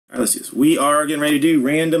let's do this. We are getting ready to do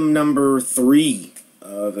random number 3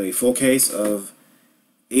 of a full case of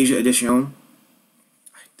Asia Edition.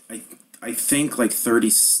 I think like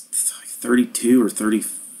 32 or 30,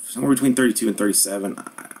 somewhere between 32 and 37.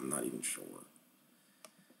 I'm not even sure.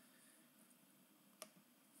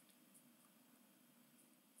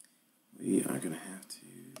 We are going to have to...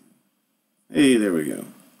 Hey, there we go.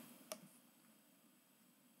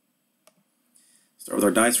 Start with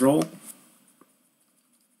our dice roll.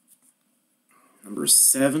 Number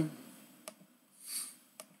 7.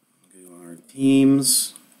 Go our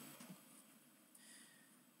teams.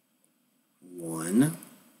 1,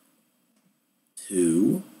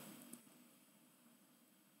 2,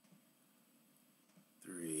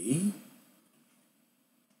 3,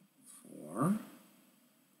 4.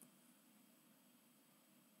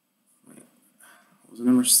 Wait, what was the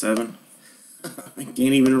number 7? I can't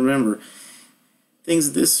even remember.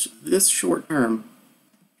 Things this short term.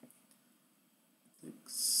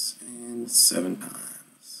 6 and 7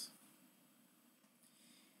 times.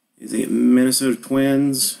 Is a Minnesota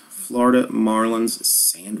Twins, Florida Marlins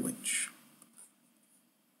sandwich.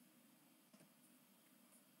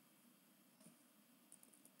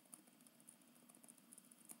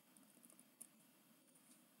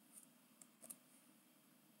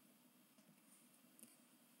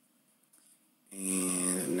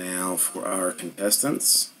 And now for our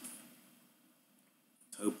contestants.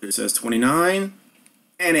 Hope it says 29,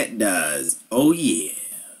 and it does. Oh yeah.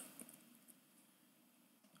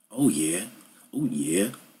 Oh yeah. Oh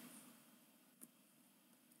yeah.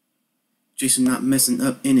 Jason not messing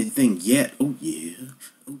up anything yet. Oh yeah.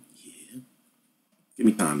 Oh yeah. Give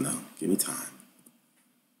me time though. Give me time.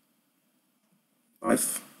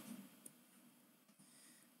 5,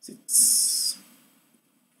 6,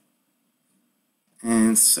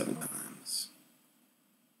 and 7 times.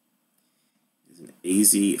 Is an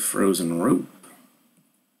AZ frozen rope.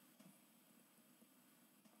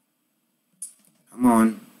 Come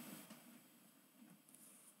on.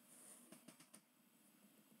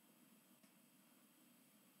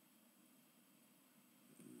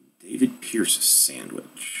 David Pierce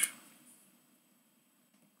sandwich.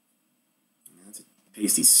 That's a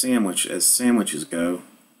tasty sandwich as sandwiches go.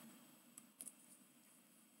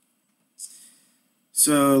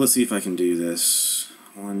 So let's see if I can do this.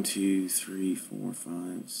 1, 2, 3, 4,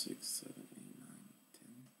 5, 6, 7, 8, 9, 10.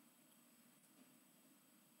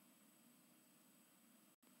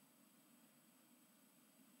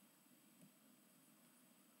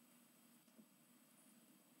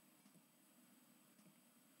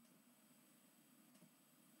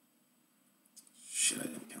 Shit, I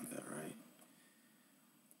didn't count that right.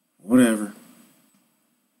 Whatever.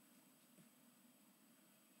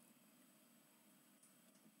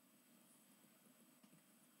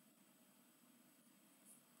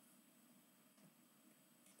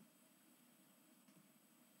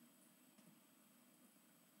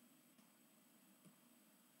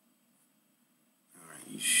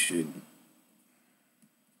 You should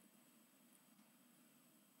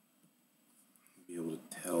be able to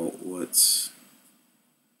tell what's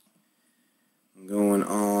going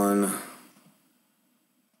on.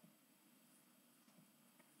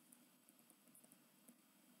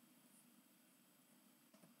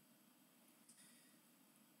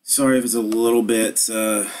 Sorry if it's a little bit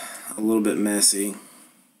messy.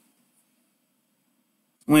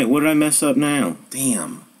 Wait, what did I mess up now?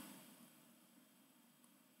 Damn.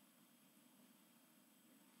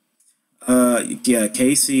 Yeah,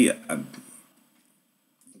 Casey,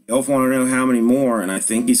 Elf want to know how many more, and I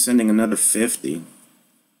think he's sending another 50.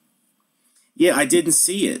 Yeah, I didn't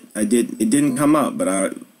see it. It didn't come up,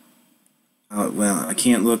 but well, I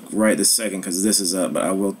can't look right this second because this is up, but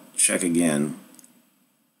I will check again.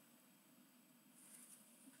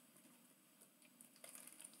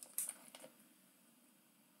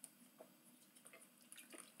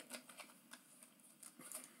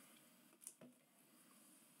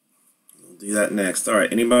 Do that next. All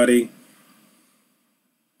right, anybody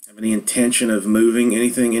have any intention of moving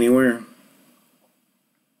anything anywhere?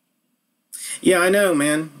 Yeah, I know,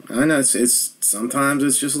 man. I know it's sometimes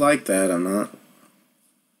it's just like that. I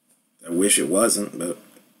wish it wasn't, but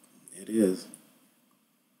it is.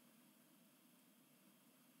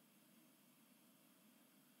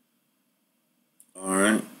 All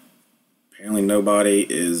right. Apparently nobody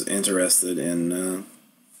is interested in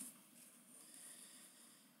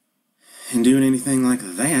doing anything like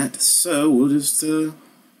that, so we'll just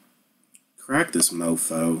crack this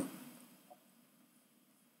mofo.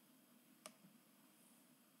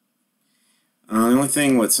 The only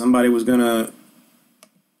thing what somebody was gonna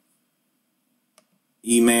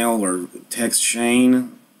email or text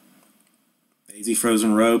Shane Easy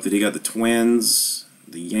frozen rope. That he got the Twins,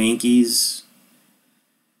 the Yankees.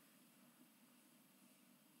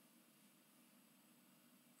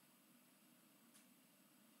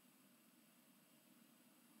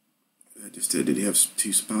 I just did. Did he have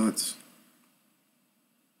 2 spots?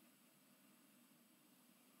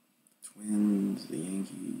 Twins, the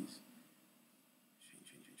Yankees.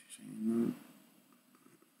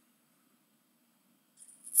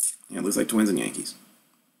 Yeah, it looks like Twins and Yankees.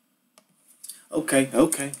 Okay,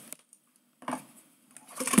 okay.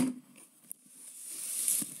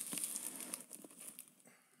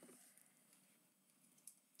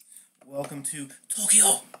 Welcome to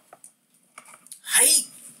Tokyo. Hi.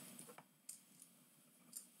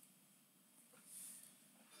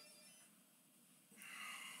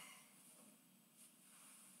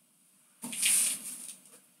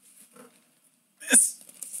 This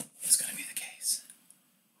is gonna be the case.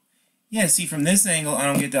 Yeah, see, from this angle, I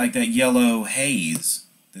don't get like that yellow haze.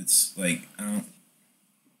 That's like, I don't.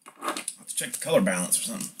 I'll have to check the color balance or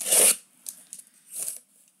something.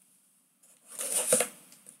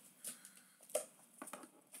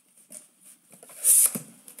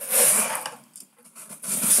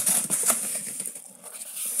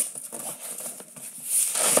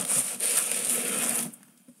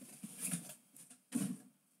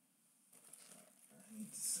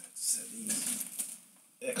 Set these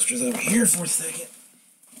extras over here for a second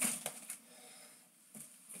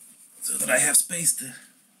so that I have space to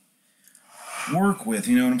work with,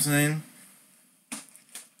 you know what I'm saying?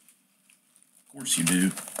 Of course you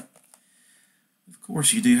do. Of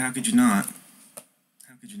course you do. How could you not?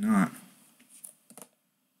 How could you not?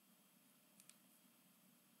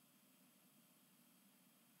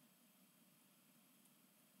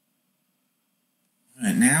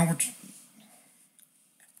 Alright, now we're...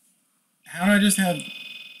 How did I just have...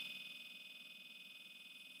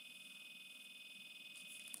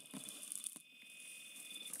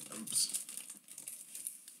 Oops.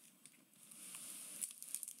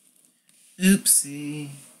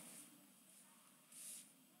 Oopsie.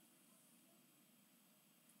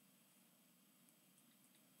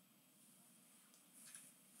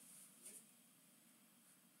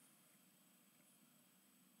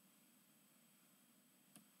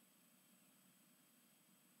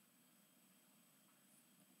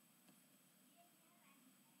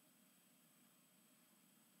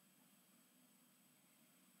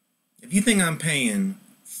 If you think I'm paying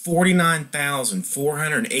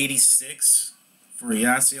 $49,486 for a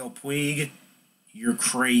Yasiel Puig, you're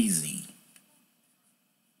crazy.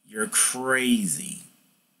 You're crazy.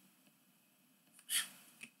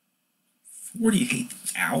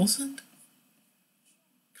 48,000?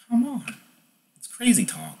 Come on. It's crazy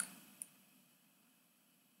talk.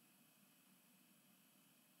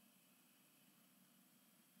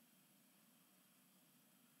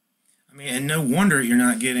 I mean, and no wonder you're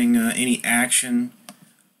not getting any action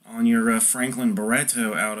on your Franklin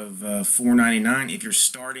Barreto out of $4.99 if you're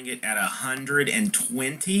starting it at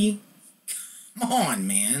 $120. Come on,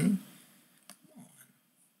 man. Come on.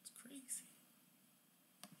 It's crazy.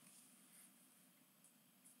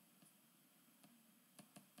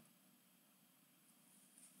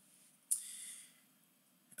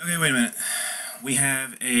 Okay, wait a minute. We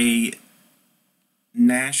have a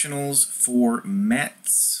Nationals for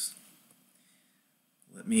Mets.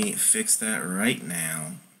 Let me fix that right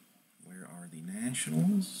now. Where are the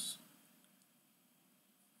Nationals?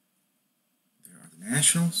 There are the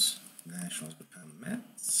Nationals. Nationals become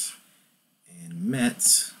Mets. And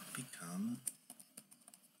Mets become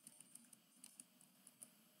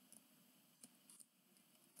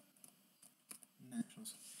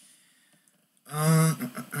Nationals.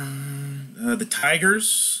 The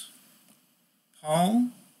Tigers. Paul.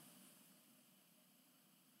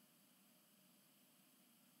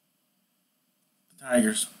 The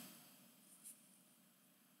Tigers.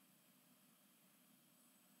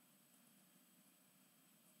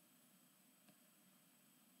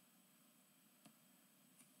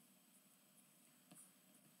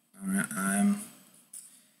 Alright, I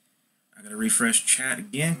gotta refresh chat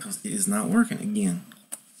again because it is not working again.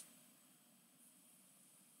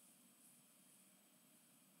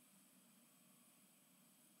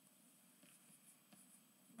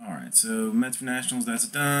 Alright, so Mets for Nationals, that's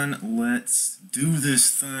done. Let's do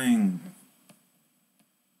this thing.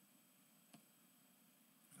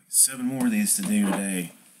 Like 7 more of these to do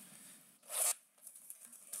today.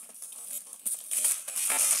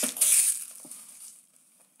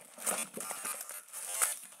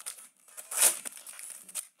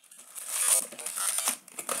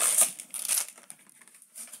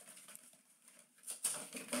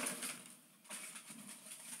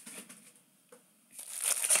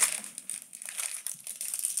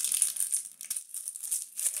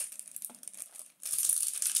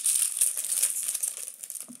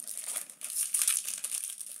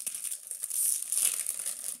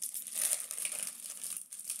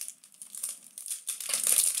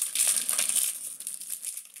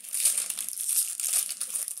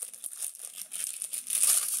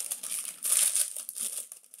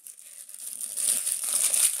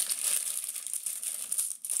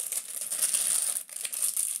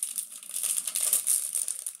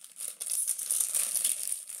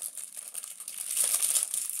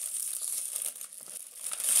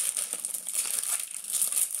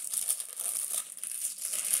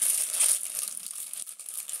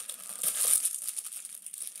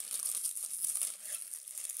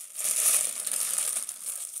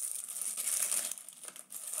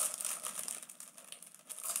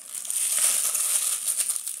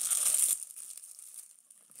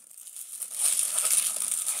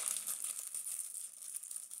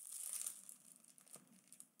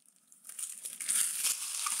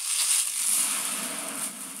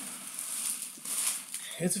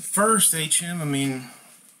 it's a first, HM. I mean,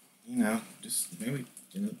 just maybe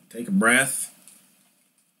take a breath,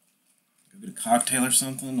 go get a cocktail or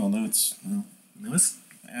something. Although it's it's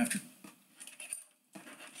after.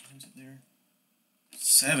 Is it there?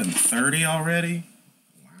 7:30 already.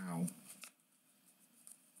 Wow.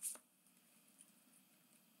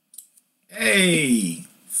 Hey,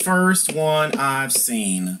 first one I've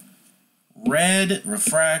seen. Red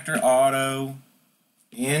refractor auto.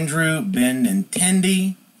 Andrew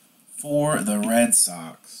Benintendi for the Red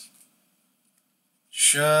Sox.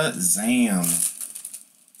 Shazam.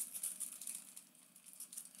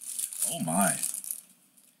 Oh my.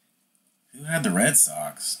 Who had the Red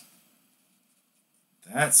Sox?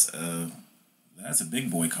 That's a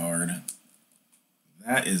big boy card.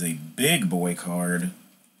 That is a big boy card.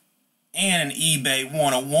 And an eBay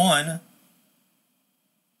 101. Hang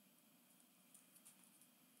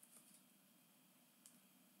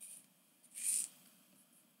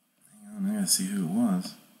on, I gotta see who it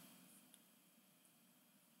was.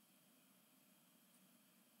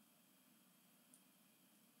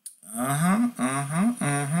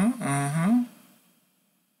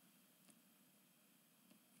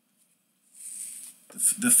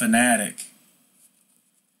 The Fanatic.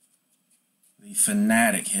 The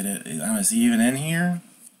Fanatic hit it. Is he even in here?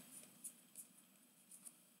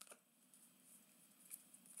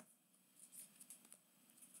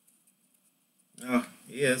 Oh,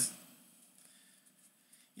 he is.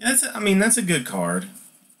 Yeah, that's a good card.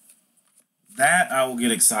 That I will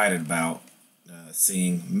get excited about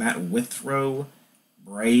seeing. Matt Withrow,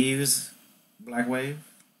 Braves, Black Wave.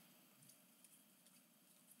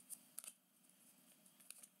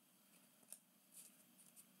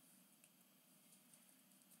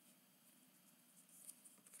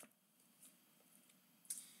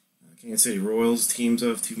 Kansas City Royals teams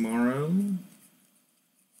of tomorrow.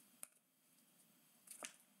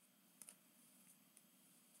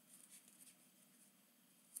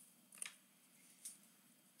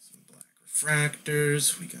 Some black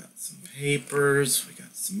refractors. We got some papers. We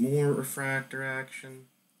got some more refractor action.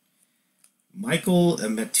 Michael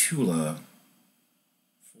Metula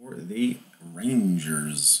for the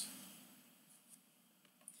Rangers.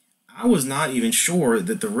 I was not even sure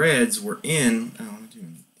that the Reds were in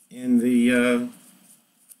the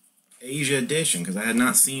Asia edition because I had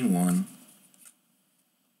not seen one.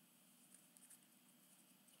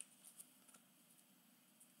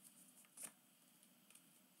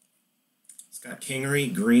 Scott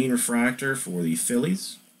Kingery, green refractor for the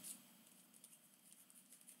Phillies.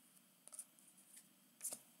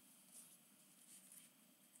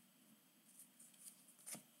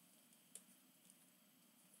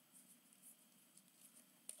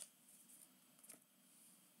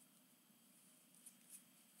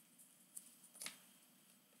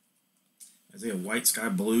 Isaiah White Sky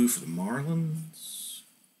Blue for the Marlins.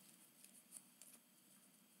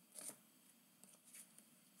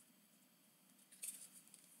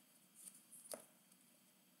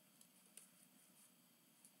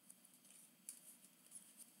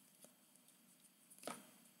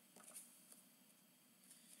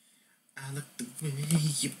 I like the way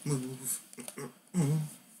you move.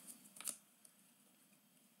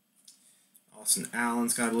 Austin Allen,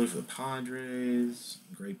 Sky Blue for the Padres.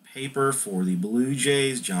 Great paper for the Blue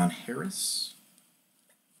Jays, John Harris.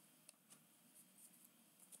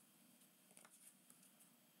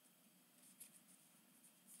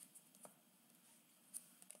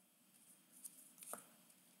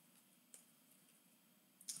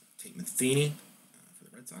 Tate Matheny for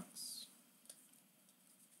the Red Sox.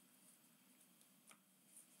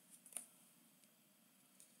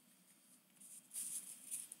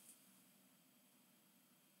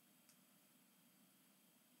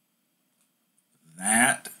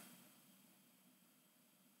 That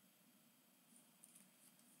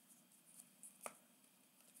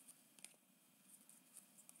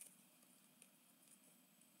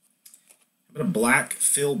how about a black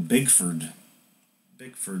Phil Bigford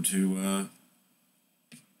to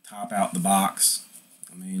top out the box.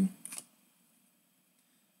 I mean,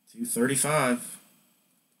 235.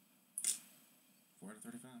 4 out of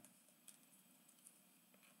 35.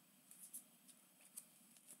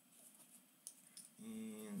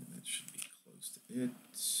 And that should be close to it.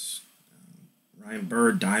 Ryan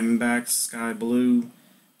Bird, Diamondbacks, Sky Blue.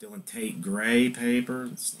 Dylan Tate, Gray paper.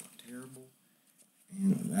 It's not terrible.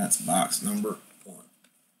 And that's box number 1.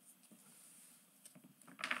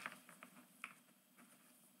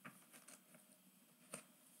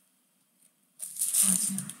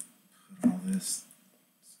 Let's put all this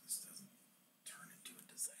so this doesn't turn into a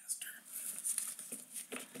disaster.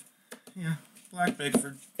 Yeah, black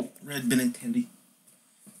Bigford, red Benintendi.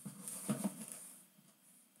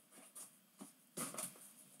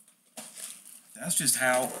 that's just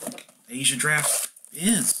how Asia draft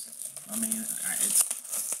is. I mean, it's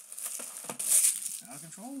out of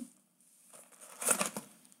control.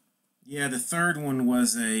 Yeah, the third one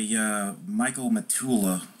was a Michael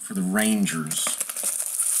Matula for the Rangers.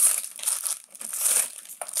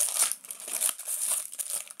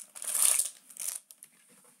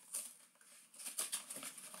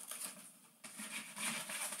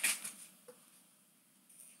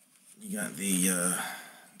 You got the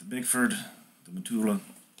Bigford, the Matula,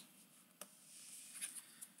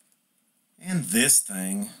 and this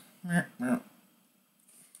thing. Come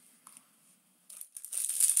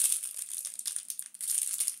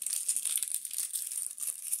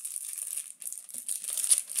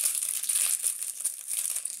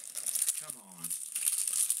on.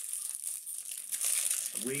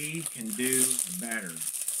 We can do better.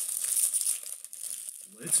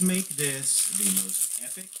 Let's make this the most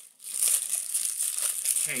epic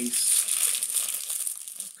case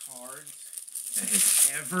of cards that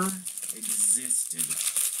has ever existed.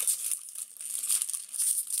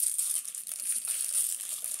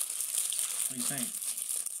 What do you think?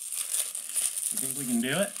 You think we can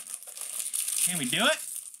do it? Can we do it?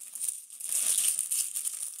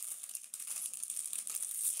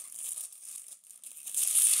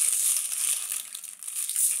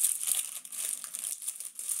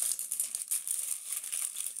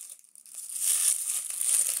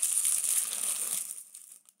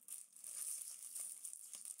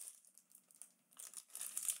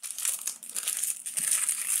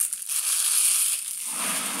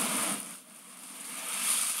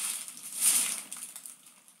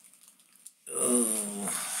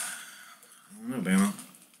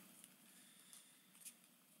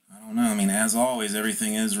 As always,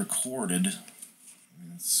 everything is recorded.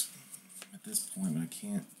 It's at this point, but I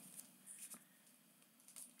can't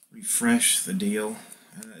refresh the deal.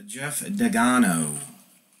 Jeff Degano,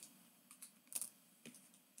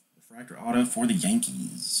 refractor auto for the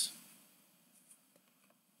Yankees.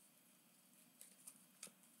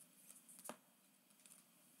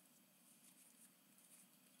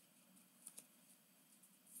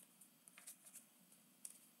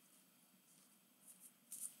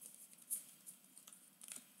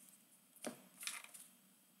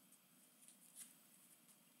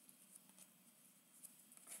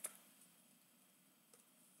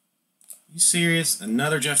 You serious?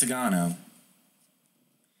 Another Jeff Degano.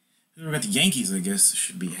 Whoever got the Yankees, I guess,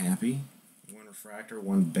 should be happy. One refractor,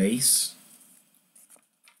 one base.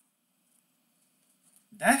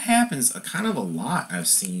 That happens a kind of a lot I've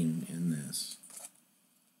seen in this.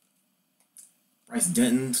 Bryce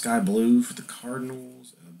Denton, sky blue for the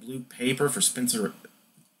Cardinals. Blue paper for Spencer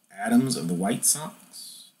Adams of the White Sox.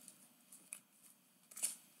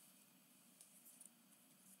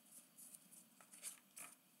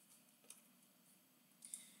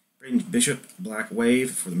 Braden Bishop, black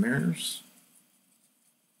wave for the Mariners.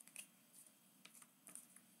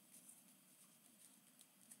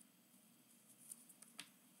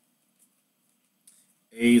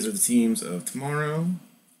 A's are the teams of tomorrow.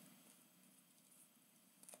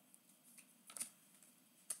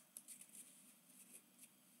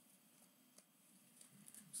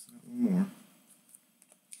 One more.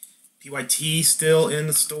 PYT still in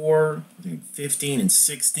the store. I think 15 and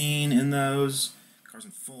 16 in those.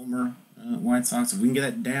 Carson Fulmer, White Sox. If we can get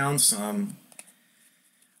that down some,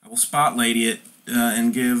 I will spot lady it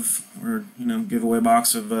and give away a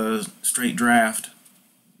box of straight draft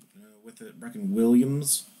with it. Brecken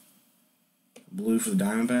Williams, blue for the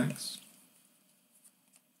Diamondbacks.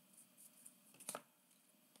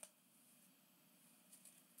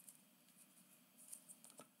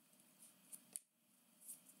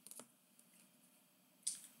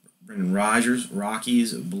 Brendan Rodgers,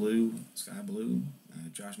 Rockies, blue, sky blue.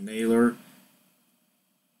 Josh Naylor,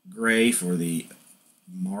 gray for the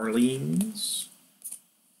Marlins.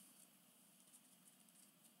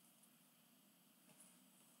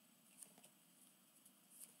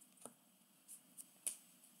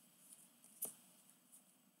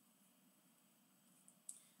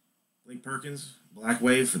 Blake Perkins, black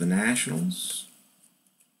wave for the Nationals.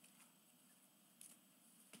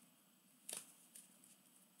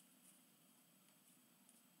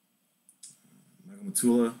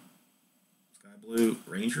 Matula, sky blue,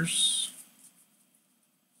 Rangers.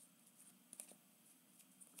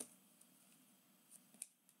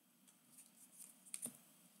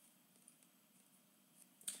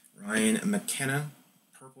 Ryan McKenna,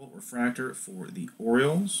 purple refractor for the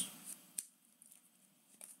Orioles.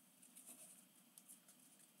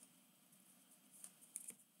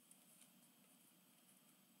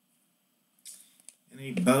 And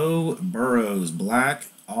a Bo Burrows, black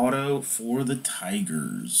auto for the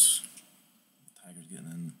Tigers. Tigers getting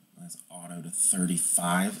in. That's auto to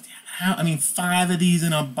 35. How? I mean, 5 of these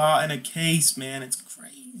in a case, man. It's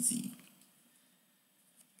crazy.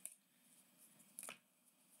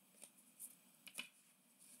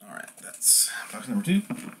 All right, that's box number 2.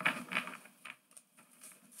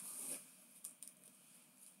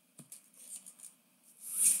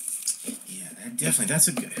 Yeah, that definitely. That's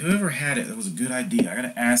a good. Whoever had it, that was a good idea. I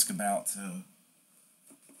gotta ask about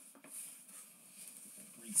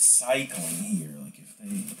recycling here, like if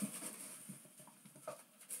they.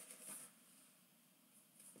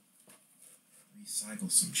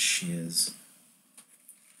 Recycle some shiz.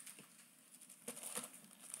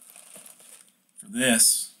 For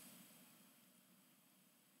this,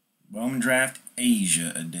 Bowman Draft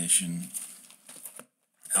Asia Edition.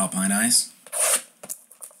 Alpine Ice.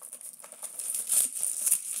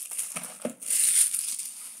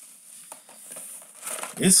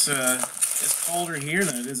 It's colder here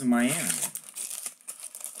than it is in Miami.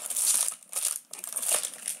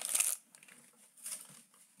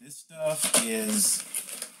 This stuff is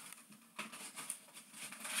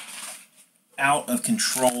out of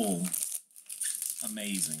control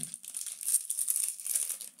amazing.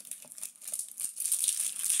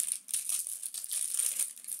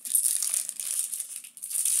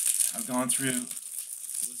 I've gone through,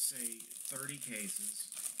 let's say, 30 cases.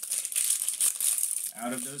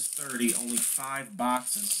 Out of those 30, only 5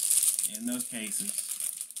 boxes in those cases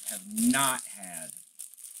have not had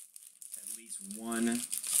at least one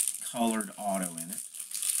colored auto in it.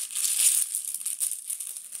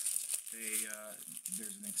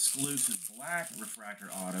 There's an exclusive black refractor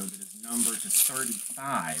auto that is numbered to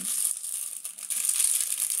 35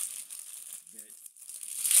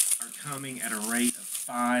 that are coming at a rate of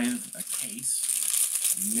 5 a case.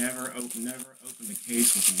 Never opened a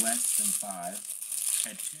case with less than 5.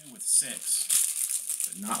 Had 2 with 6,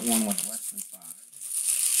 but not one with less than 5.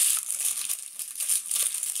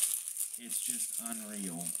 It's just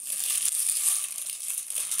unreal.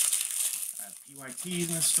 I have PYTs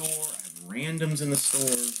in the store. I have randoms in the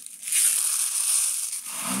store.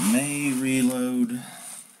 I may reload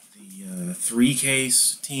the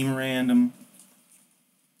 3-case team random.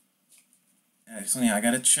 Actually, I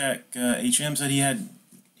gotta check. HM said he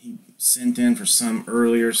sent in for some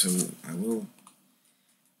earlier, so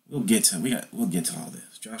we'll get to all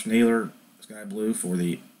this. Josh Naylor, Sky Blue for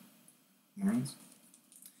the Marlins.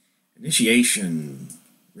 Initiation,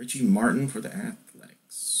 Richie Martin for the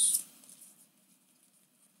Athletics.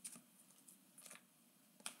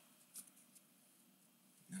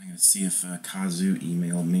 I'm going to see if Kazu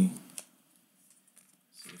emailed me.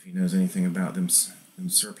 See if he knows anything about them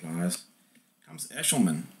surplus. Thomas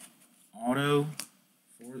Eshelman, auto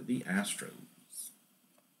for the Astros.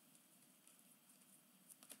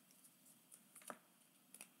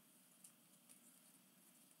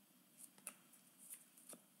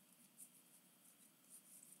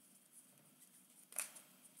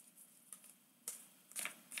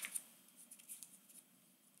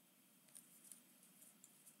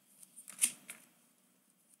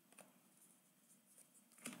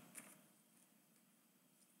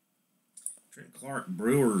 Trent Clark,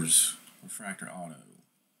 Brewers, refractor auto.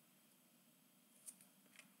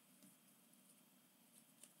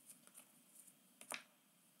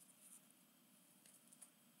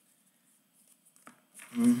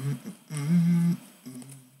 What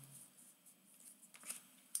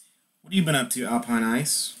have you been up to, Alpine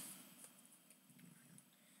Ice?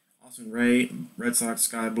 Austin Ray, Red Sox,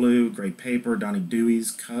 Sky Blue, Gray Paper, Donnie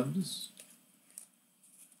Dewey's, Cubs.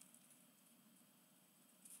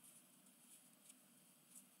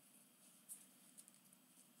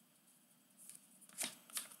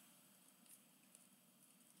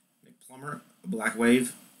 Plummer, Black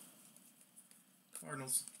Wave,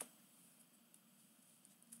 Cardinals.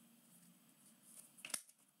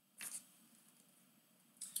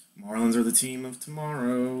 Marlins are the team of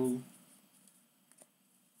tomorrow.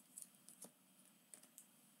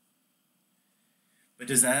 But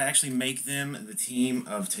does that actually make them the team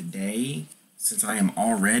of today, since I am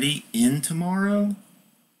already in tomorrow?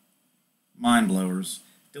 Mind blowers.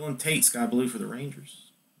 Dylan Tate, Sky Blue for the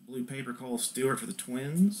Rangers. Blue Paper, Cole Stewart for the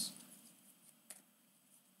Twins.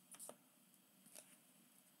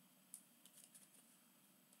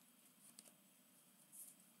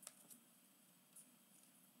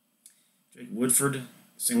 Jake Woodford,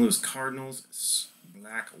 St. Louis Cardinals,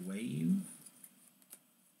 Black Wave.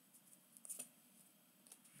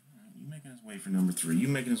 You making us wait for number 3. You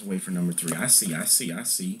making us wait for number 3. I see.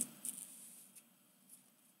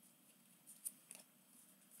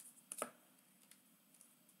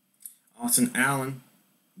 Austin Allen,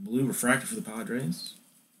 Blue refractor for the Padres.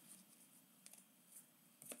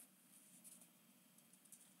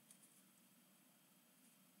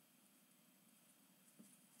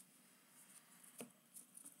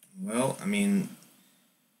 Well, I mean,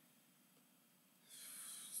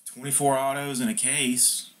 24 autos in a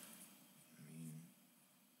case.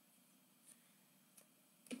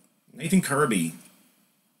 Nathan Kirby.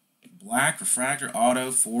 Black refractor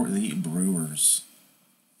auto for the Brewers.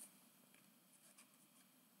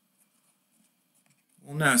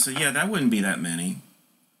 Well, no, so yeah, that wouldn't be that many.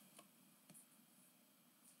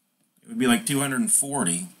 It would be like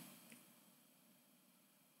 240.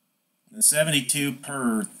 The 72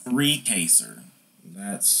 per 3-caser.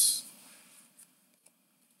 That's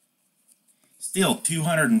still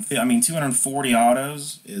 250. I mean, 240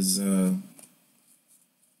 autos is that's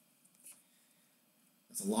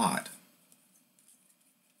a lot,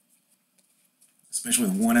 especially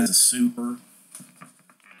with one as a super.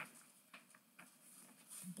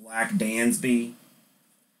 Black Dansby.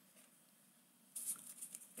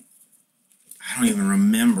 I don't even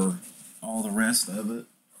remember all the rest of it.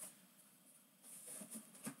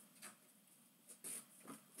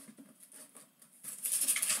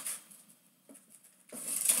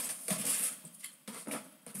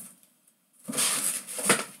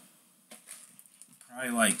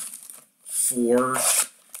 Probably like 4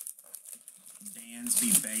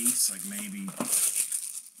 Dansby base, like maybe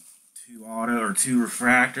 2 auto or 2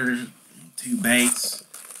 refractors, 2 base,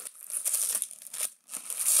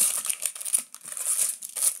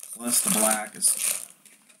 plus the black is.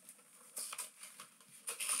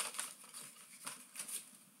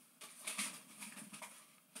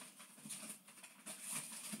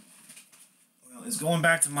 Well, it's going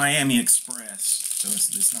back to Miami Express, so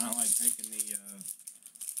it's not like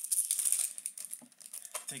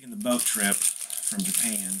taking the boat trip from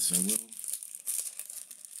Japan. So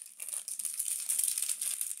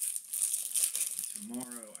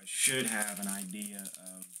tomorrow I should have an idea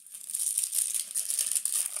of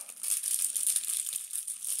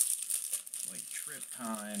like trip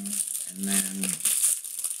time, and then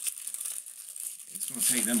it's going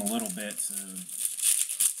to take them a little bit to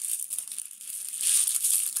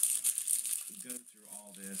go through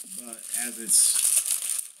all this, but as it's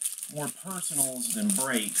more personals than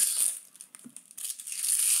breaks,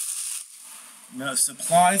 no,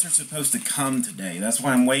 supplies are supposed to come today. That's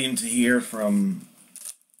why I'm waiting to hear from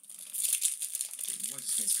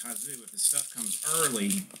what's his Kazoo. If the stuff comes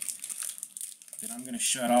early, then I'm going to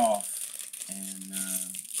shut off and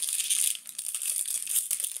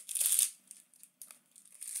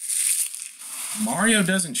Mario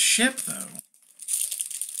doesn't ship though.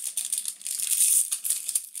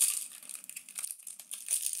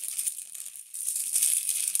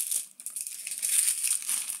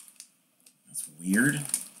 That's weird.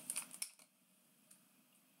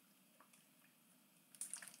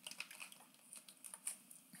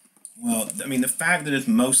 Well, I mean, the fact that it's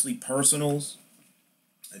mostly personals,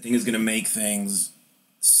 I think is going to make things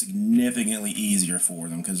significantly easier for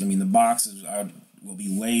them, because I mean the boxes will be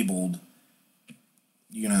labeled,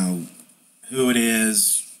 you know, who it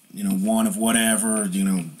is, you know, one of whatever, you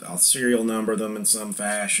know, I'll serial number them in some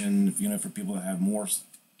fashion, you know, for people that have more,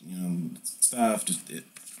 you know, stuff. Just it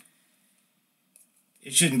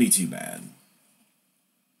shouldn't be too bad.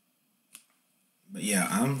 But yeah,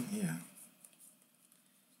 I'm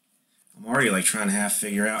already like trying to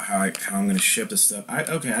figure out how I'm going to ship this stuff. I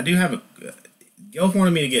do have a. Gilf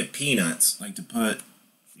wanted me to get peanuts, like to put,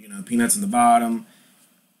 you know, peanuts in the bottom,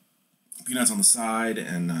 peanuts on the side,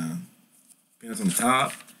 and peanuts on the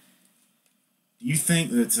top. Do you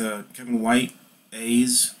think that Kevin White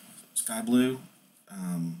A's Sky Blue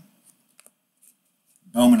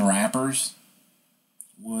Bowman wrappers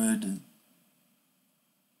would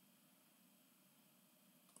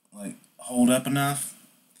like hold up enough?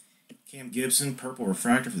 Cam Gibson purple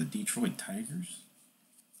refractor for the Detroit Tigers.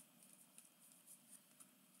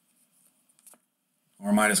 Or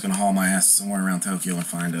am I just going to haul my ass somewhere around Tokyo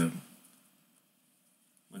and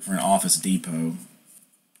look for an Office Depot?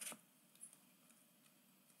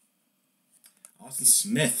 Austin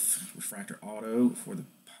Smith, refractor auto for the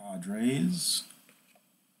Padres.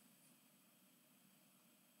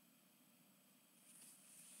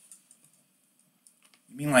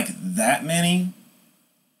 You mean like that many?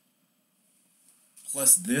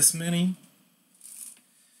 Plus this many?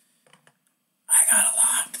 I got a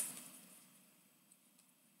lot.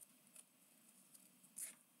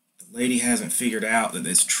 The lady hasn't figured out that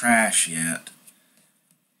it's trash yet.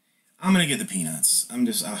 I'm gonna get the peanuts. I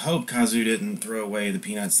hope Kazoo didn't throw away the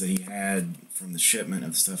peanuts that he had from the shipment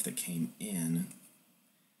of the stuff that came in.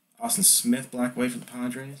 Austin Smith, black wave for the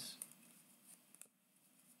Padres.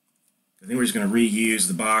 I think we're just going to reuse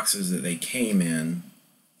the boxes that they came in.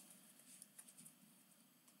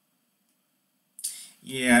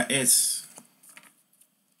 Yeah,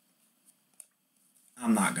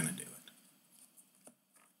 I'm not going to do it.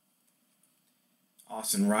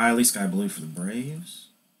 Austin Riley, sky blue for the Braves.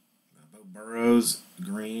 Bo Burrows,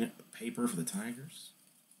 green paper for the Tigers.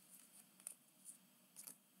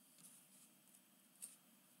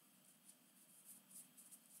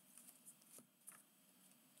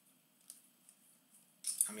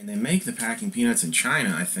 I mean, they make the packing peanuts in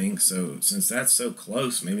China, I think. So since that's so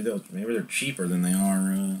close, maybe they're cheaper than they are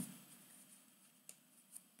in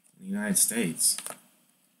the United States.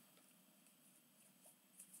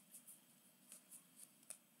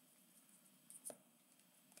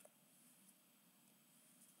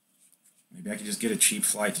 Maybe I could just get a cheap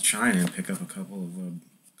flight to China and pick up a couple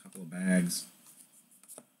of bags.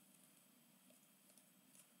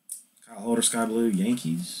 Kyle Holder, sky blue,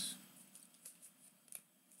 Yankees.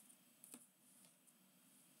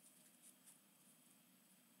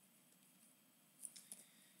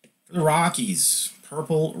 For the Rockies,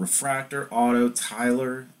 purple refractor auto,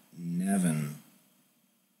 Tyler Nevin.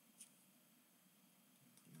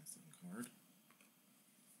 Card.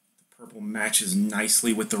 The purple matches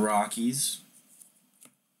nicely with the Rockies.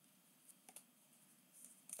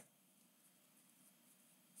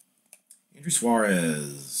 Andrew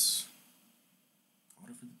Suarez.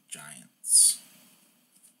 Auto for the Giants.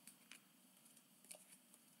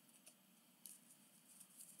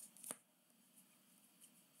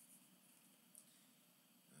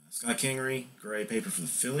 Scott Kingery, gray paper for the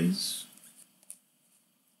Phillies.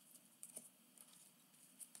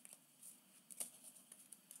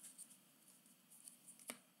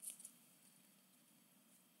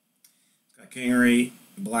 Scott Kingery,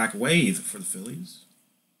 black wave for the Phillies.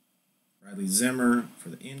 Bradley Zimmer for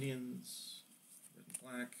the Indians. Red and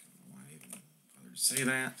black. Why even bother to say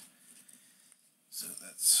that? So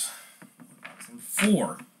that's box number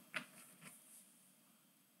 4.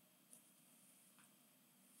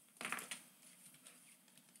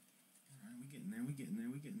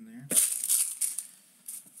 We're getting there. I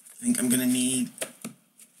think I'm gonna need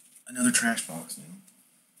another trash box now.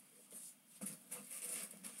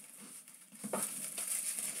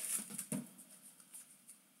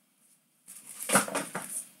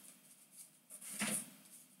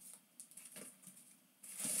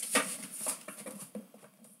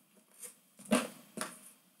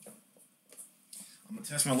 I'm gonna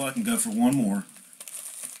test my luck and go for one more.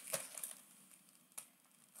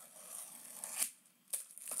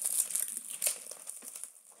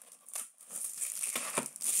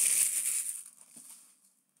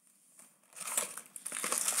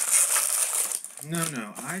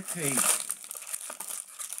 No, I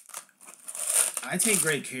take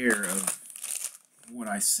great care of what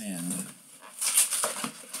I send.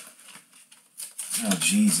 Oh,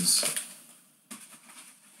 Jesus.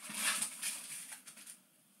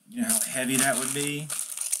 You know how heavy that would be?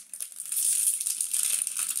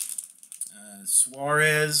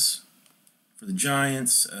 Suarez for the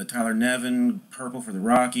Giants, Tyler Nevin, purple for the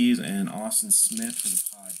Rockies, and Austin Smith for the Padres.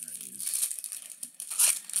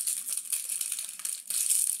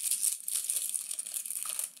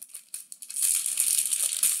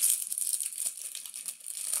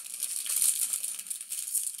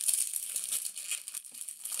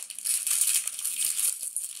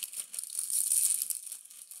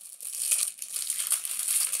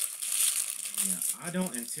 Yeah, I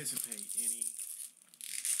don't anticipate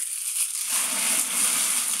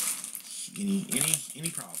any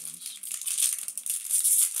problems.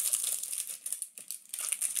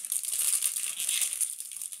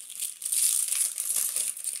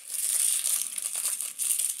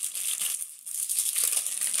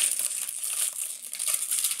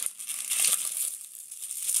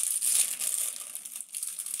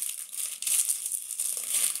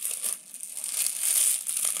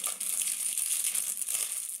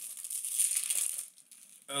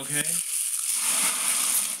 Okay.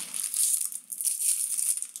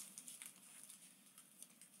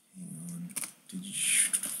 Hang on. Did you?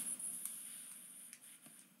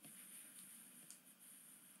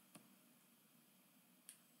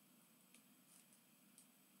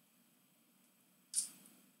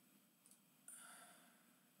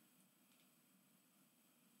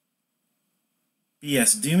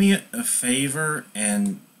 Yes, do me a favor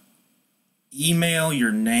and email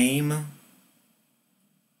your name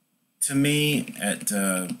to me at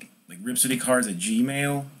like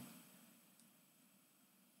ripcitycards@gmail,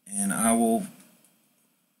 and I will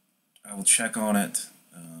check on it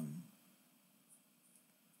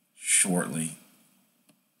shortly.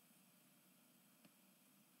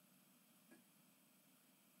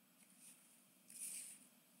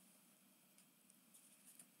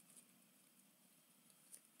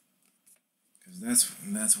 Because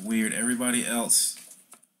that's weird. Everybody else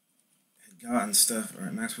had gotten stuff. All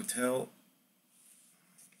right, Max Hotel. How about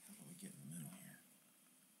we get in the middle here?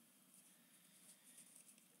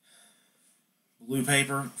 Blue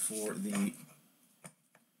paper for the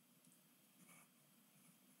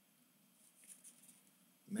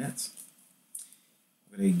Mets.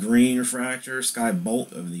 With a green refractor, Sky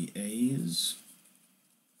Bolt of the A's.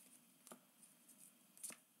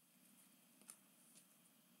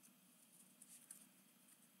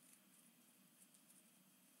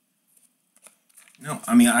 No,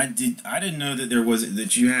 I mean I didn't know that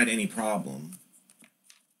that you had any problem.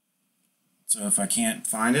 So if I can't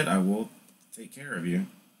find it, I will take care of you.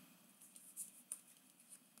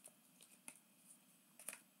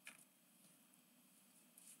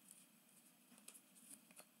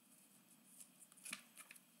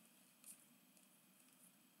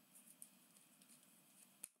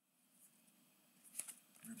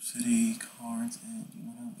 Rip City cards and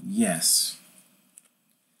yes.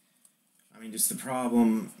 I mean, just the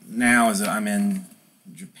problem now is that I'm in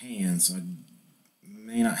Japan, so I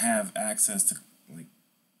may not have access to like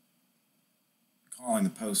calling the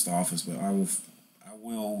post office, but I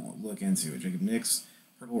will look into it. Jacob Nix,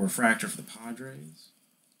 purple refractor for the Padres.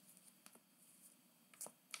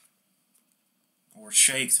 Or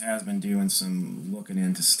Shakes has been doing some looking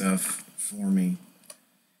into stuff for me.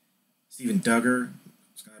 Steven Duggar,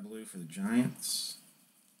 sky blue for the Giants.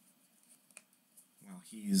 While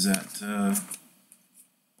he's at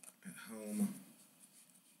home.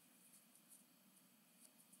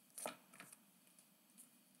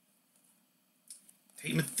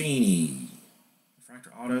 Tate Matheny,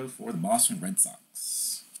 refractor auto for the Boston Red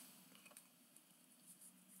Sox.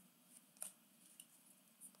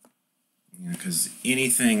 Yeah, because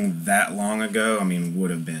anything that long ago, I mean, would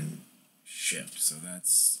have been shipped. So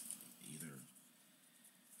that's either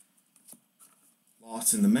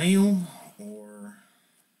lost in the mail or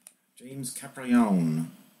James Caprione,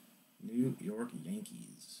 New York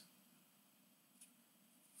Yankees.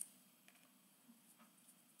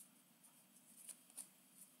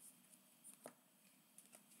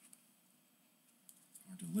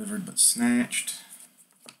 Or delivered but snatched.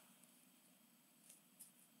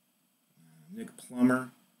 Nick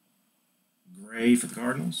Plummer, gray for the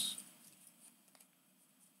Cardinals.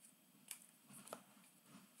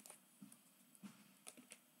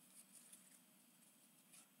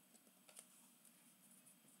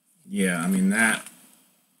 Yeah, I mean that's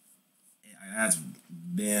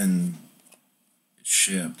been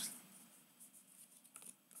shipped.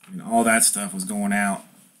 I mean, all that stuff was going out,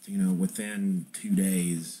 within 2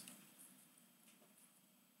 days.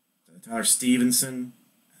 Tyler Stevenson,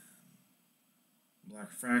 black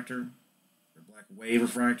refractor, or black wave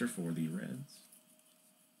refractor for the Reds.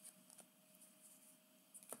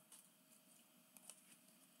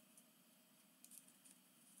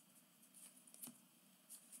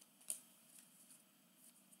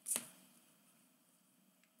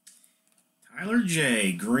 Tyler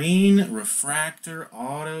J, green refractor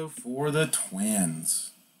auto for the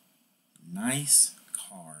Twins. Nice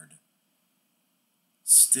card.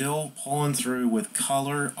 Still pulling through with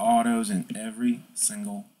color autos in every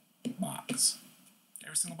single box.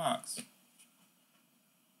 Every single box.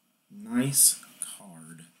 Nice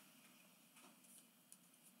card.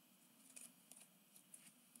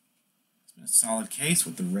 It's been a solid case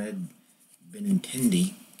with the red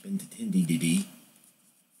Benintendi.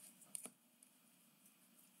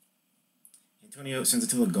 Antonio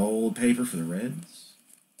Sensatilla gold paper for the Reds.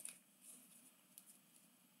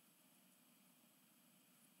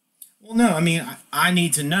 Well, no, I mean, I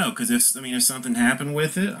need to know, because if something happened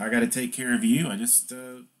with it, I got to take care of you. I just,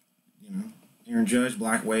 Aaron Judge,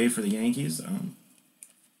 black wave for the Yankees. I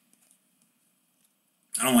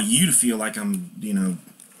don't want you to feel like I'm,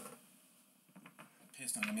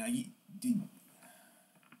 pissed on you. I mean,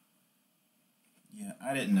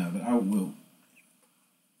 I didn't know, but I will.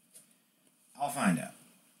 I'll find out.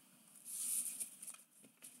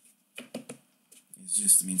 It's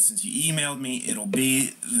just, since you emailed me, it'll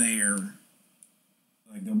be there.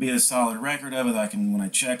 Like, there'll be a solid record of it. When I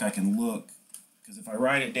check, I can look. Because if I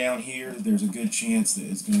write it down here, there's a good chance that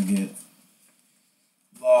it's going to get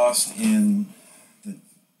lost in the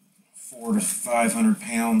 400 to 500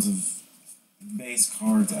 pounds of base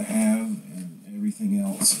cards I have and everything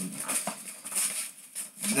else.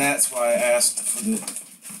 That's why I asked for the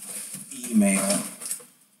email.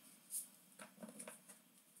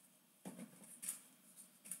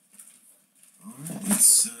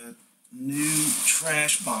 It's new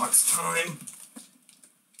trash box time.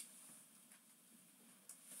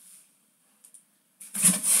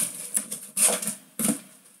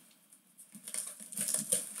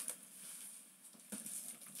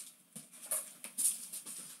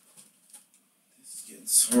 This is getting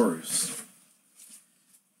sorrows.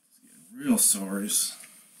 Real sorrows.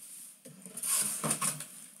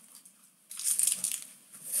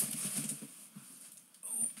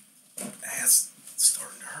 Oh, ass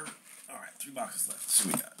starting to hurt. Alright, 3 boxes left. Let's see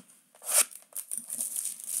what we got.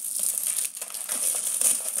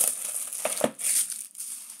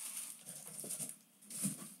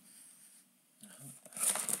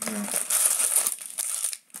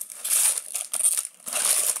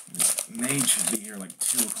 Maid should be here like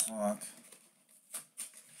 2 o'clock.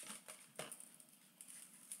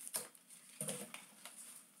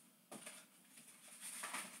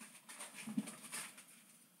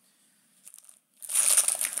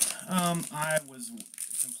 I was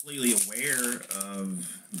completely aware of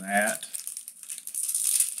that.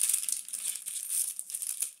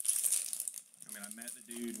 I mean, I met the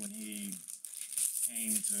dude when he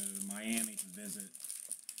came to Miami to visit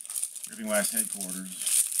Ripping Wax headquarters.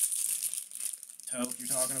 Toke, you're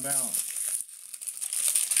talking about?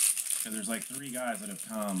 Because there's like 3 guys that have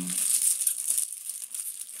come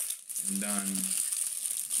and done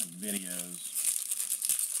videos.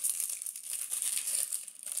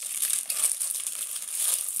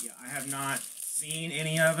 Yeah, I have not seen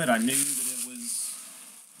any of it. I knew that it was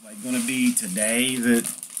like going to be today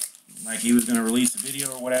that like he was going to release a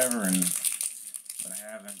video or whatever, but I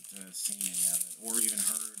haven't seen any of it or even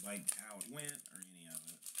heard like how it went or any of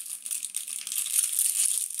it.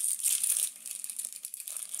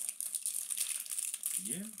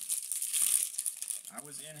 Yeah, I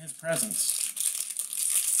was in his presence.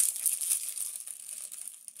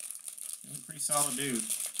 He was a pretty solid dude.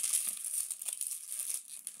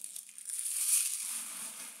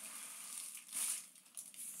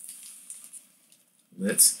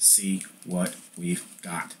 Let's see what we've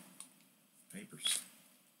got. Papers.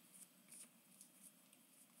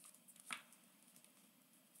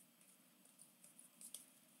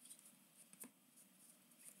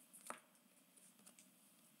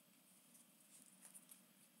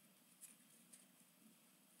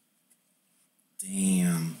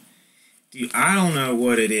 Damn. Dude, I don't know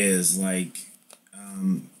what it is. Like,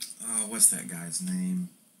 oh, what's that guy's name?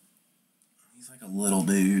 He's like a little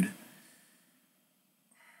dude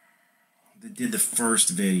that did the first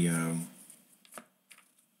video.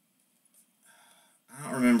 I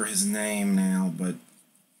don't remember his name now, but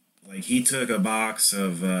like he took a box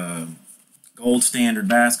of gold standard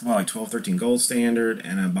basketball, like 12-13 gold standard,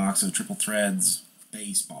 and a box of triple threads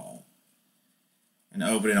baseball, and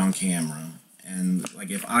opened it on camera. And like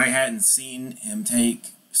if I hadn't seen him take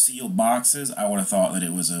sealed boxes, I would have thought that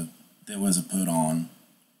it was a put on.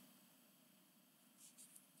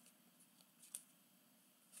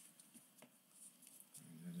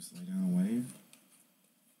 Just lay down a wave.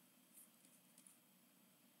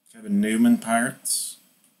 Kevin Newman, Pirates.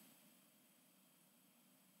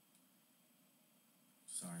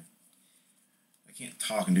 Sorry. I can't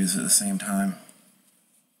talk and do this at the same time.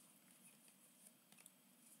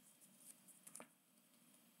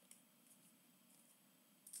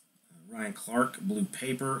 Ryan Clark, blue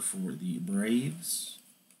paper for the Braves.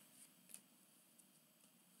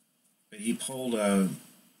 But he pulled a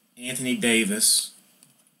Anthony Davis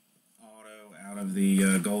auto out of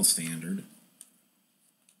the gold standard.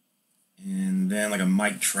 And then like a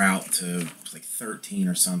Mike Trout to like 13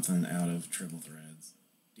 or something out of triple threads.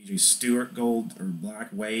 DJ Stewart gold or black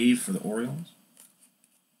wave for the Orioles.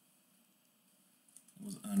 It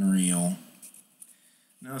was unreal.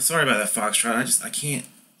 No, sorry about that, Foxtrot. I can't.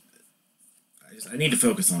 I need to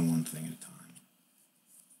focus on one thing at a time.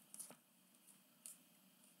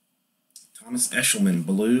 Thomas Eshelman,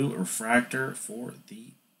 blue refractor for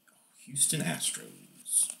the Houston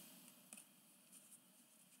Astros.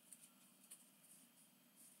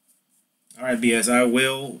 All right, BS, I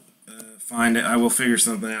will find it. I will figure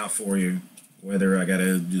something out for you. Whether I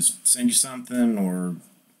gotta just send you something or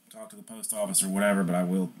talk to the post office or whatever, but I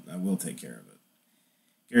will take care of it.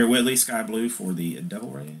 Garrett Whitley, sky blue for the Devil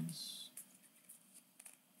Rays.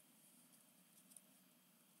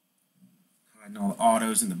 Hiding all the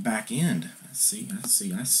autos in the back end. I see.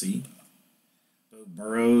 Bo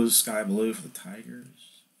Burrows, sky blue for the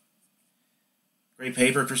Tigers. Gray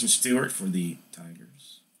paper, Christian Stewart for the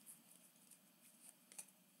Tigers.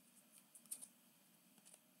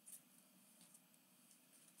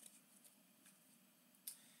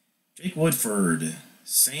 Jake Woodford,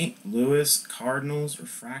 St. Louis Cardinals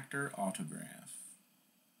refractor autograph.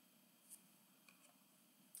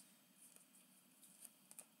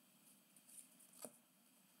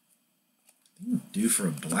 We're due for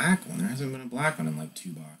a black one. There hasn't been a black one in like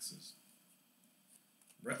 2 boxes.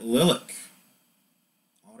 Brett Lillick.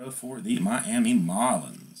 Auto for the Miami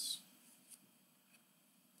Marlins.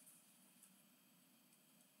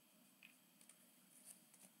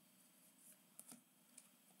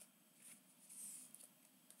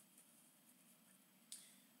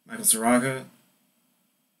 Michael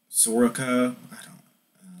Soroka,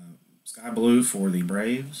 Sky Blue for the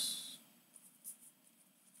Braves.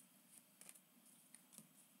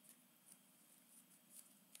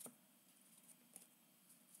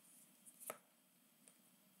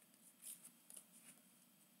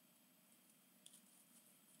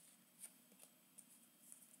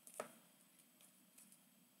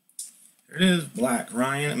 There it is, black.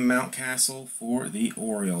 Ryan Mountcastle for the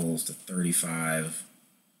Orioles to 35.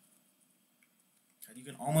 You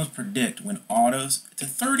can almost predict when autos to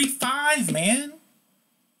 35, man.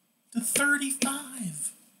 To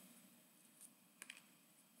 35.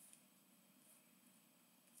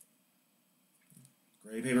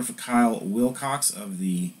 Gray paper for Kyle Wilcox of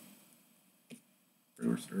the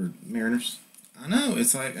Brewers or Mariners. I know,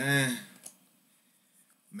 it's like,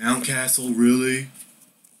 Mountcastle, really?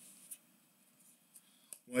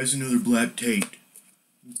 Why is another black Tate?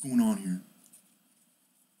 What's going on here?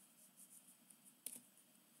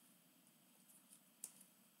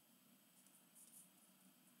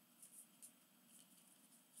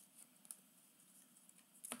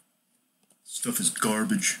 Stuff is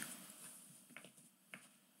garbage.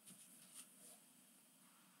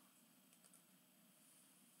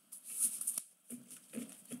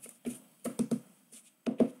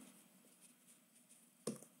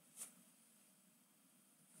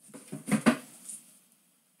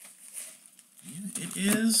 Yeah, it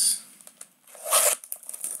is.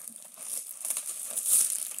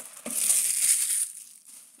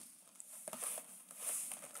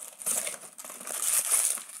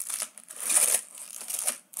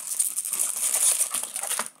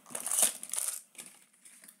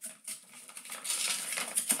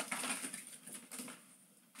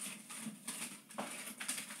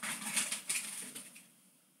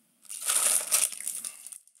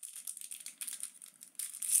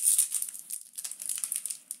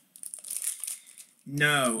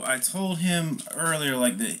 No, I told him earlier,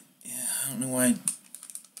 like, that, I don't know why,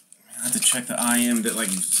 I have to check the IM, that, like,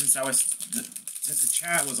 since the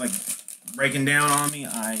chat was, like, breaking down on me,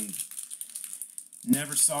 I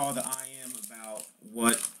never saw the IM about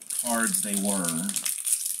what cards they were.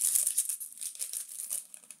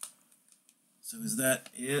 So is that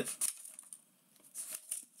it?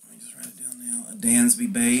 Let me just write it down now. A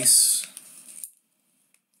Dansby base.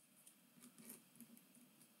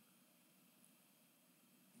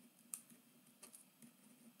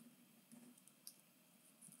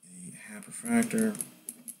 Refractor,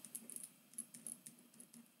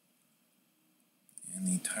 and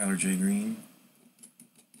the Tyler J. Green.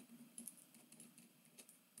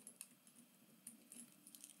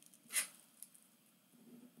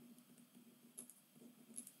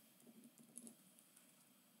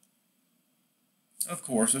 Of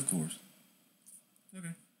course, of course. Okay.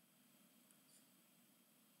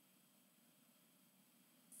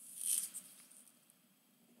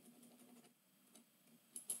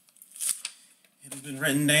 It has been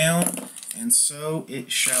written down, and so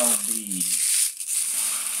it shall be.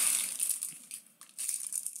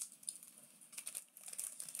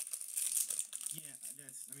 Yeah,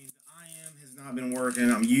 I mean, the IM has not been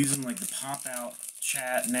working. I'm using, like, the pop-out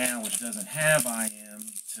chat now, which doesn't have IM,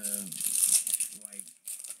 to, like,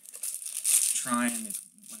 try and,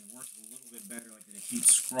 like, work a little bit better, like, it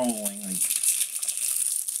keeps scrolling, like.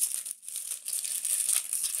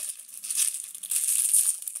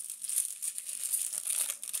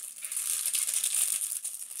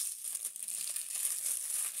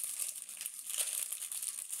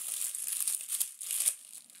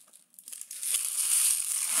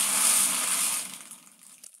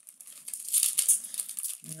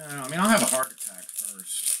 No, I mean, I'll have a heart attack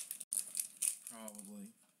first. Probably.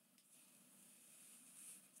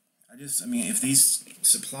 I mean, if these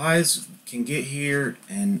supplies can get here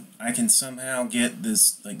and I can somehow get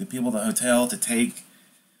this, like, the people at the hotel to take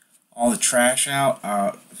all the trash out,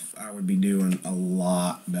 I would be doing a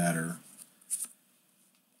lot better.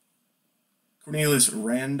 Cornelius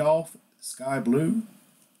Randolph, Sky Blue.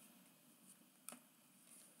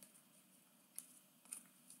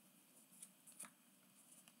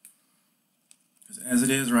 As it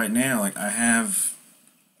is right now, like, I have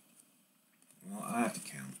to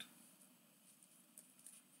count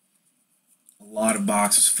a lot of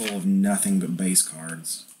boxes full of nothing but base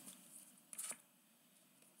cards.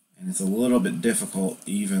 And it's a little bit difficult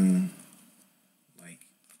even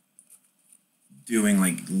doing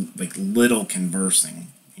like little conversing,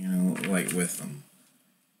 you know, like with them.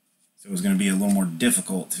 So it was going to be a little more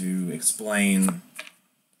difficult to explain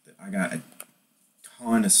that I got a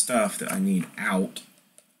ton of stuff that I need out.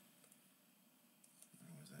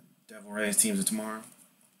 What was that? Devil Rays teams of tomorrow.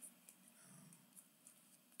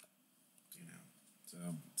 You know, so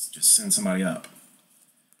just send somebody up.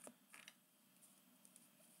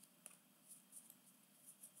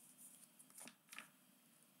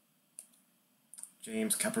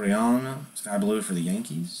 James Capriano, Sky Blue for the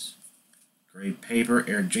Yankees. Gray paper,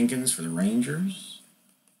 Eric Jenkins for the Rangers.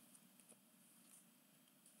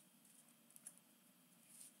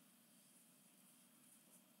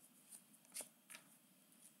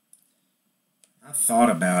 I thought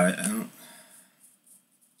about it. I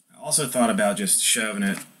also thought about just shoving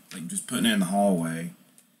it, like just putting it in the hallway.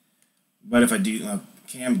 But if I do,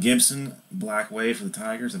 Cam Gibson, Black Wave for the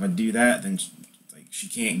Tigers, if I do that, then she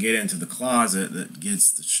can't get into the closet that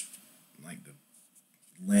gets the like the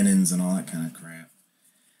linens and all that kind of crap.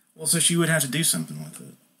 Well, so she would have to do something with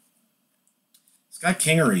it. Scott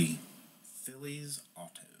Kingery, Phillies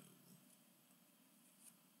Auto.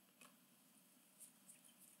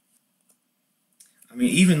 I mean,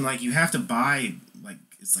 even like you have to buy like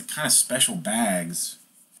it's like kind of special bags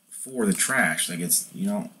for the trash. Like it's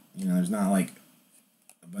there's not like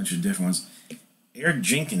a bunch of different ones. Eric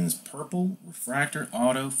Jenkins, purple refractor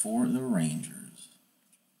auto for the Rangers.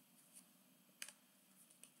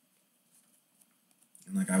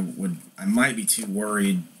 And like I might be too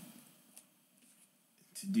worried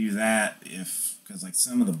to do that because like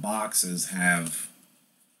some of the boxes have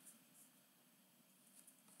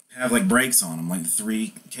like breaks on them, like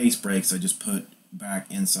 3 case breaks I just put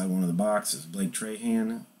back inside one of the boxes. Blake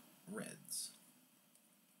Trahan, Reds.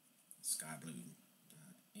 Sky Blue.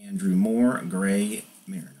 Andrew Moore, Gray,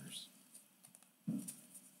 Mariners.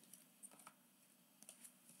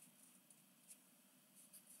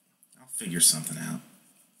 I'll figure something out.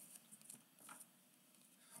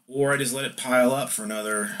 Or I just let it pile up for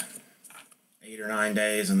another 8 or 9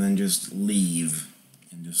 days and then just leave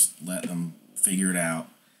and just let them figure it out.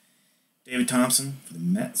 David Thompson for the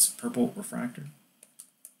Mets, purple refractor.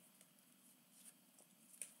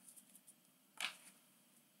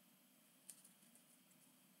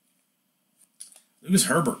 Lucas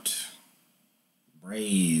Herbert,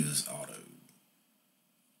 Braves auto.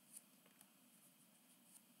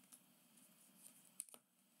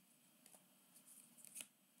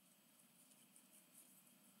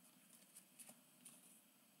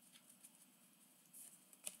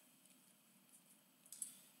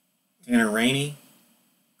 Tanner Rainey,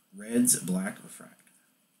 Reds black refractor.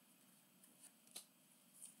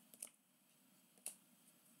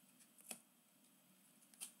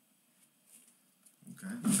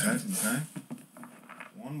 Okay.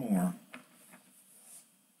 One more.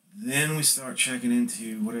 Then we start checking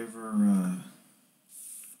into whatever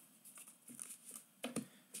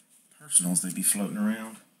personals they be floating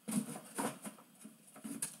around.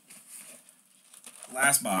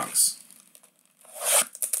 Last box.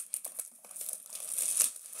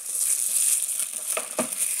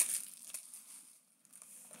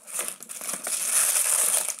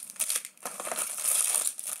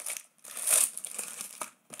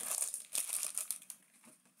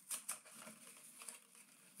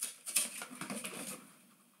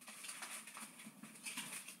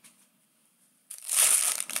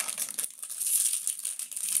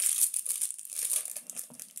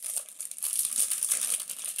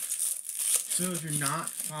 So if you're not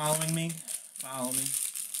following me, follow me.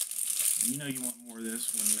 You know you want more of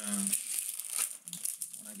this when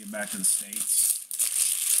I get back to the States.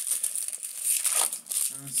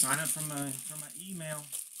 Sign up for my email.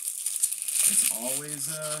 It's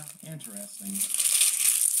always interesting.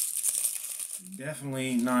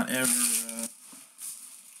 Definitely not ever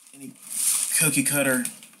any cookie cutter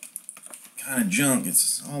kind of junk.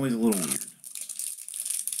 It's always a little weird.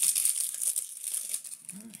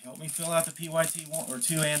 Help me fill out the PYT 1 or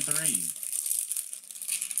 2 and 3.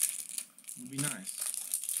 Would be nice.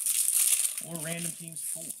 Or random teams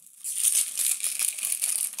 4.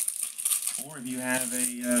 Or if you have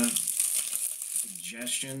a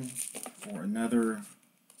suggestion for another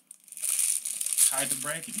type of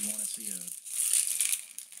break, if you want to see a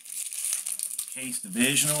case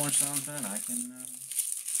divisional or something, I can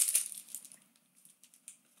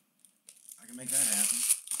make that happen.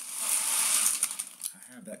 I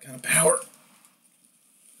have that kind of power.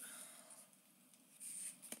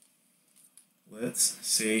 Let's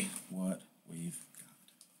see what we've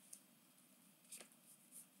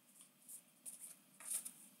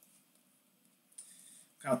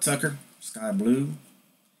got. Kyle Tucker, Sky Blue.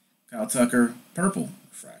 Kyle Tucker, purple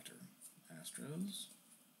refractor, Astros.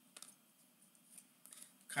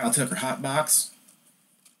 Kyle Tucker, hot box.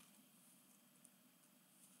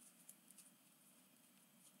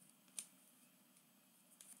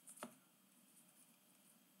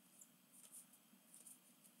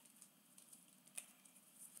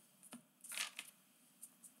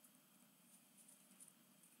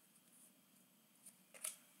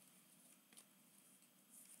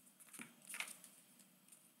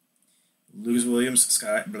 Lucas Williams,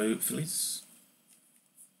 Sky Blue Phillies.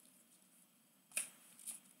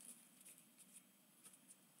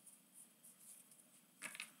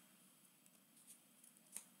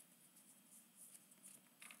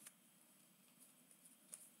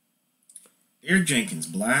 Eric Jenkins,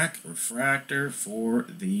 black refractor for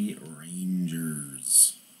the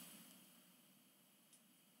Rangers.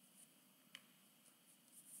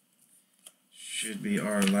 Should be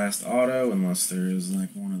our last auto, unless there is like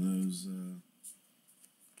one of those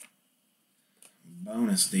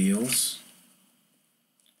bonus deals.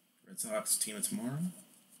 Red Sox team of tomorrow.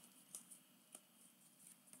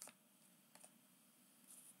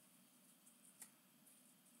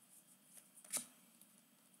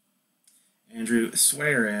 Andrew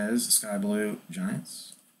Suarez, Sky Blue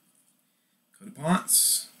Giants. Cody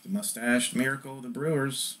Ponce, the Mustached Miracle, the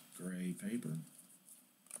Brewers, gray paper.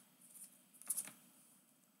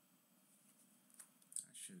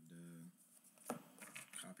 I should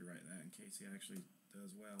copyright that in case he actually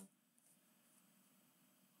does well.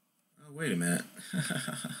 Oh, wait a minute. I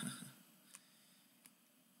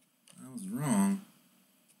was wrong.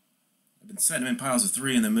 I've been setting them in piles of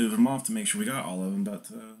 3 and then moving them off to make sure we got all of them, but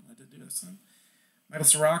I did do this time. Michael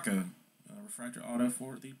Soroka, refractor auto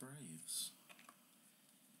for the Braves.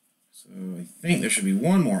 So I think there should be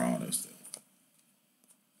one more auto still.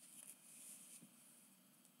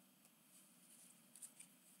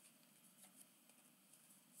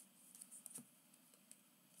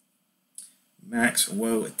 Max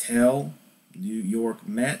Wotel, New York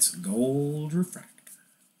Mets, gold refractor.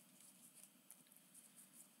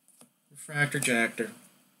 Refractor Jactor.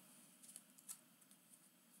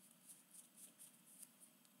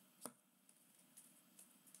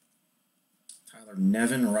 Tyler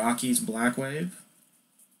Nevin, Rockies, Black Wave.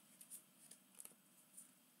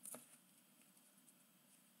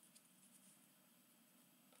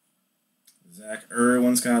 Zach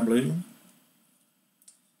Irwin, Sky Blue.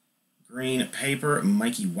 Green paper,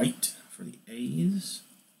 Mikey White for the A's.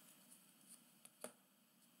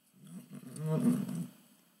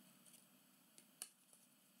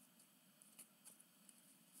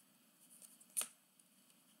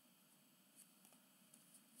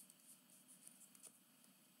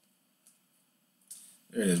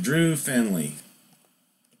 There it is, Drew Finley.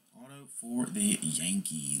 Auto for the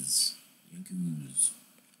Yankees. Yankees.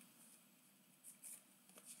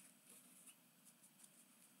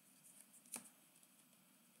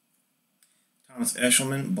 Thomas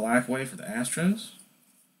Eshelman, Black Wave for the Astros.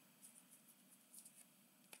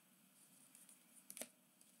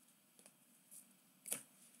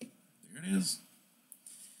 There it is.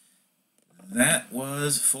 That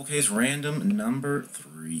was full case random number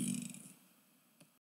 3.